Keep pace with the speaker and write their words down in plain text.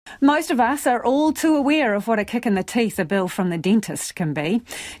Most of us are all too aware of what a kick in the teeth a bill from the dentist can be.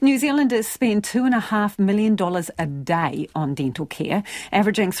 New Zealanders spend $2.5 million a day on dental care,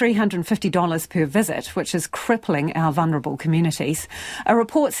 averaging $350 per visit, which is crippling our vulnerable communities. A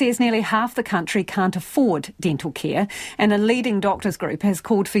report says nearly half the country can't afford dental care, and a leading doctors group has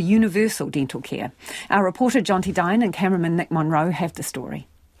called for universal dental care. Our reporter Jonty Dine and cameraman Nick Monroe have the story.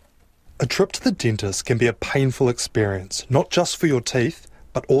 A trip to the dentist can be a painful experience, not just for your teeth,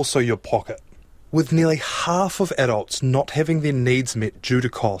 but also your pocket. With nearly half of adults not having their needs met due to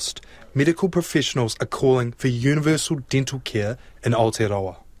cost, medical professionals are calling for universal dental care in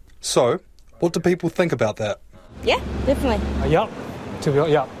Aotearoa. So, what do people think about that? Yeah, definitely. To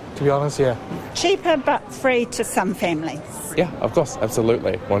be honest, yeah. Cheaper but free to some families. Yeah, of course,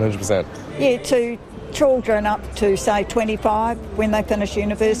 absolutely, 100%. Yeah, to children up to, say, 25 when they finish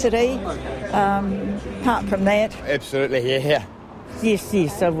university. Apart from that... Absolutely, yeah. Yes,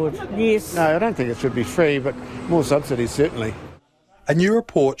 I would. Yes. No, I don't think it should be free, but more subsidies, certainly. A new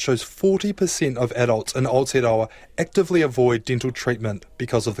report shows 40% of adults in Aotearoa actively avoid dental treatment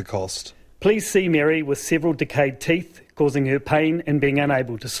because of the cost. Please see Mary with several decayed teeth, causing her pain and being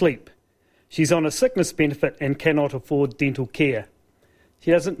unable to sleep. She's on a sickness benefit and cannot afford dental care. She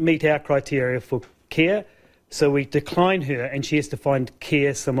doesn't meet our criteria for care, so we decline her and she has to find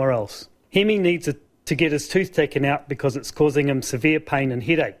care somewhere else. Hemi needs to get his tooth taken out because it's causing him severe pain and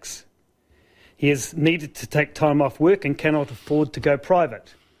headaches. He has needed to take time off work and cannot afford to go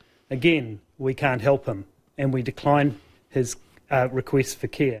private. Again, we can't help him and we decline his request for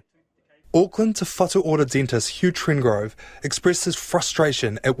care. Auckland Te Whatu Ora dentist Hugh Trengrove expressed his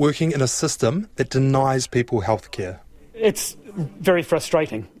frustration at working in a system that denies people health care. It's very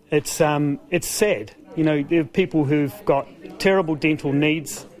frustrating. It's sad. You know, there are people who've got terrible dental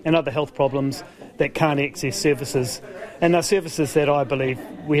needs and other health problems that can't access services. And they're services that I believe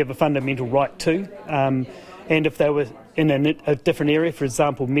we have a fundamental right to. And if they were in a different area, for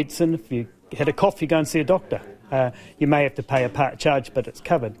example, medicine, if you had a cough, you go and see a doctor. You may have to pay a part charge, but it's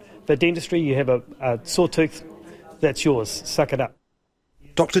covered. For dentistry, you have a sore tooth, that's yours. Suck it up.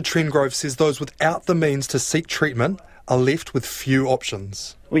 Dr Trengrove says those without the means to seek treatment are left with few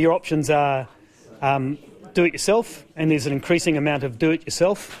options. Well, your options are do it yourself, and there's an increasing amount of do it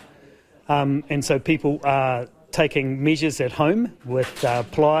yourself. And so people are taking measures at home with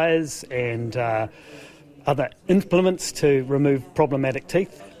pliers and other implements to remove problematic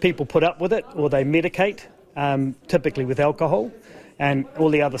teeth. People put up with it or they medicate, typically with alcohol and all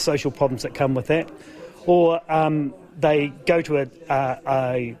the other social problems that come with that. Or they go to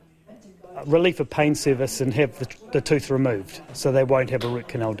a relief of pain service and have the tooth removed so they won't have a root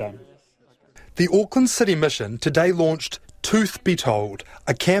canal done. The Auckland City Mission today launched Tooth Be Told,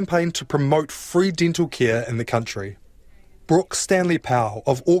 a campaign to promote free dental care in the country. Brooke Stanley Powell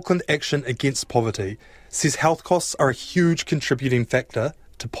of Auckland Action Against Poverty says health costs are a huge contributing factor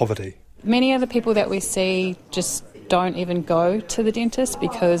to poverty. Many of the people that we see just don't even go to the dentist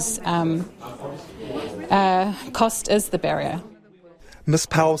because cost is the barrier. Ms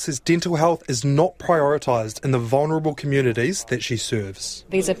Powell says dental health is not prioritised in the vulnerable communities that she serves.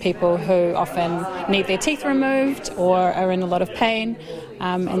 These are people who often need their teeth removed or are in a lot of pain.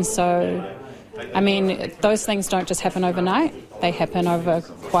 And so, I mean, those things don't just happen overnight. They happen over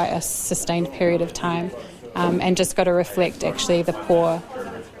quite a sustained period of time and just got to reflect actually the poor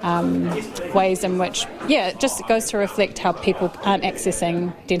ways in which, it just goes to reflect how people aren't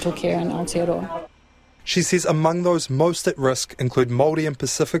accessing dental care in Aotearoa. She says among those most at risk include Māori and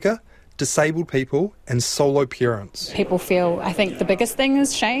Pacifica, disabled people and solo parents. People feel, I think the biggest thing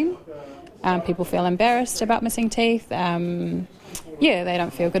is shame. People feel embarrassed about missing teeth. They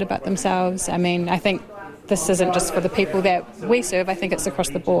don't feel good about themselves. I mean, I think this isn't just for the people that we serve, I think it's across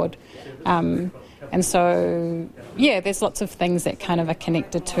the board. And so, there's lots of things that kind of are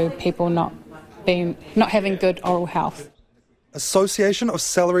connected to people not having good oral health. Association of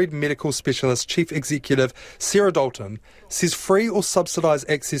Salaried Medical Specialists Chief Executive Sarah Dalton says free or subsidised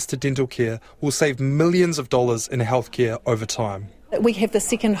access to dental care will save millions of dollars in healthcare over time. We have the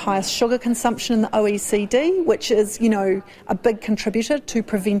second highest sugar consumption in the OECD, which is, a big contributor to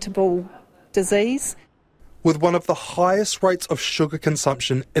preventable disease. With one of the highest rates of sugar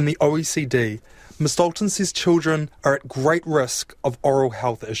consumption in the OECD, Ms Dalton says children are at great risk of oral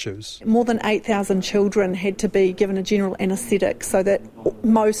health issues. More than 8,000 children had to be given a general anaesthetic so that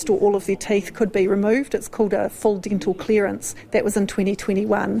most or all of their teeth could be removed. It's called a full dental clearance. That was in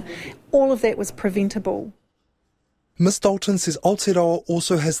 2021. All of that was preventable. Ms Dalton says Aotearoa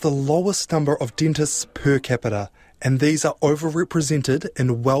also has the lowest number of dentists per capita, and these are overrepresented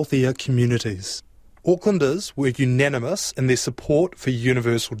in wealthier communities. Aucklanders were unanimous in their support for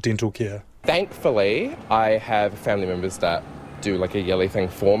universal dental care. Thankfully, I have family members that do like a yearly thing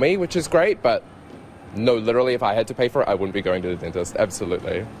for me, which is great, but no, literally, if I had to pay for it, I wouldn't be going to the dentist.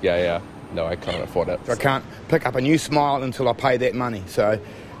 Absolutely. Yeah. No, I can't afford it. I can't pick up a new smile until I pay that money. So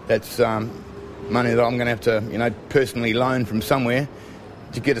that's money that I'm going to have to, personally loan from somewhere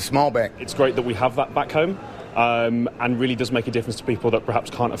to get a smile back. It's great that we have that back home, and really does make a difference to people that perhaps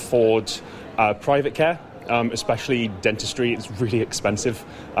can't afford private care. Especially dentistry. It's really expensive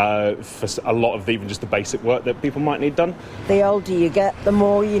for a lot of even just the basic work that people might need done. The older you get, the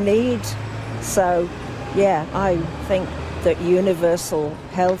more you need. So, yeah, I think that universal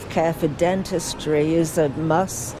health care for dentistry is a must.